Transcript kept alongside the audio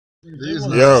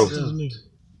Yo,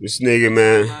 this nigga,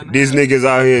 man. These niggas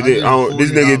out here,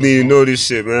 these niggas need to know this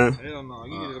shit, man.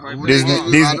 These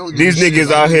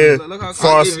niggas out here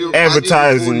false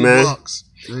advertising, man.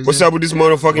 What's up with this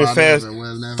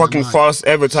motherfucking fucking false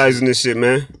advertising and shit,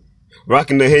 man?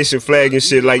 Rocking the Haitian flag and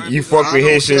shit like you fuck with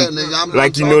Haitian,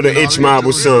 like you know the H mob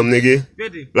or something,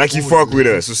 nigga. Like you fuck with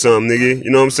us or something, nigga.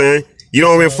 You know what I'm saying? You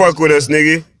don't even fuck with us,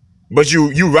 nigga. But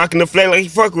you rocking the flag like you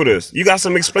fuck with us. You got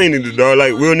some explaining to, dog,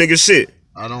 like real nigga shit.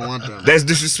 I don't want that. That's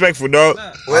disrespectful, dog.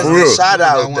 Where's the shout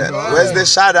out then? Where's the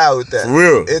shout out then? For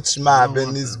real. It's mob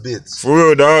in these bits. For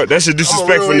real, dog. That's a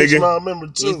disrespectful, nigga.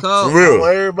 For real. I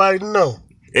want everybody to know.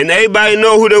 And everybody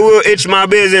know who the real H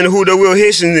mob is and who the real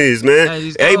Haitian is,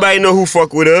 man. Everybody know who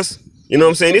fuck with us. You know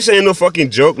what I'm saying? This ain't no fucking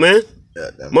joke, man.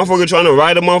 Motherfucker trying to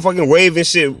ride a motherfucking wave and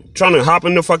shit, trying to hop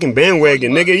in the fucking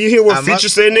bandwagon, nigga. You hear what Future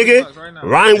say, nigga?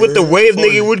 Riding with the wave,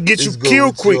 nigga, would get you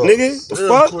killed quick, nigga. The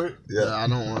fuck? Yeah, I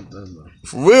don't want that, bro.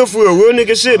 For real, real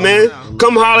nigga shit, man.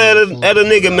 Come holler at a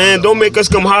nigga, man. Don't make us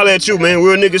come holler at you, man.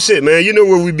 Real nigga shit, man. You know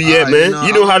where we be at, man.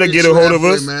 You know how to get a hold of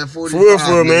us. For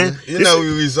real, man. You know we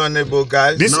reasonable,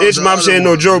 guys. This H mob shit ain't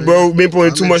no joke, bro. Been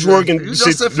putting too much work and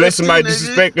shit. Let somebody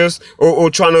disrespect us or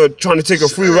trying to take a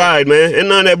free ride, man. Ain't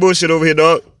none of that bullshit over here,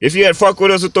 dog. If you had fuck with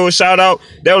us or throw a shout out,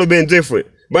 that would have been different.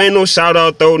 But ain't no shout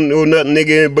out though, or nothing,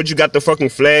 nigga. But you got the fucking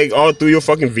flag all through your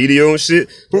fucking video and shit.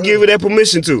 Who gave you that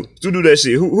permission to do that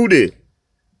shit? Who did?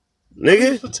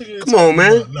 Nigga? Come on,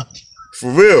 man.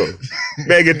 For real.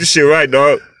 Better get this shit right,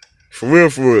 dog. For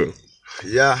real.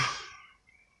 Yeah.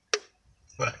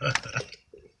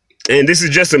 And this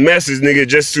is just a message, nigga,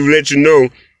 just to let you know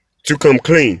to come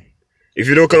clean. If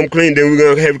you don't come clean, then we're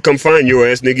gonna have to come find your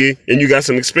ass, nigga, and you got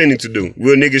some explaining to do.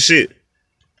 Real nigga shit.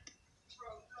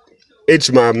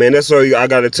 H mob, man. That's all I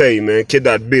gotta tell you, man.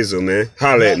 Kid.Bizzle, man.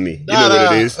 Holla at me. You know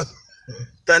what it is.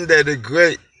 Thunder the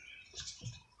Great.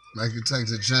 Like you take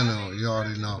the channel, you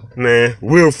already know. Man,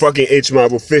 real fucking H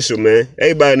mob official, man.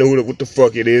 Everybody know what the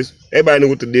fuck it is. Everybody know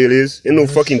what the deal is. Ain't no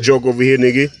fucking joke over here,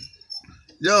 nigga.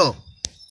 Yo.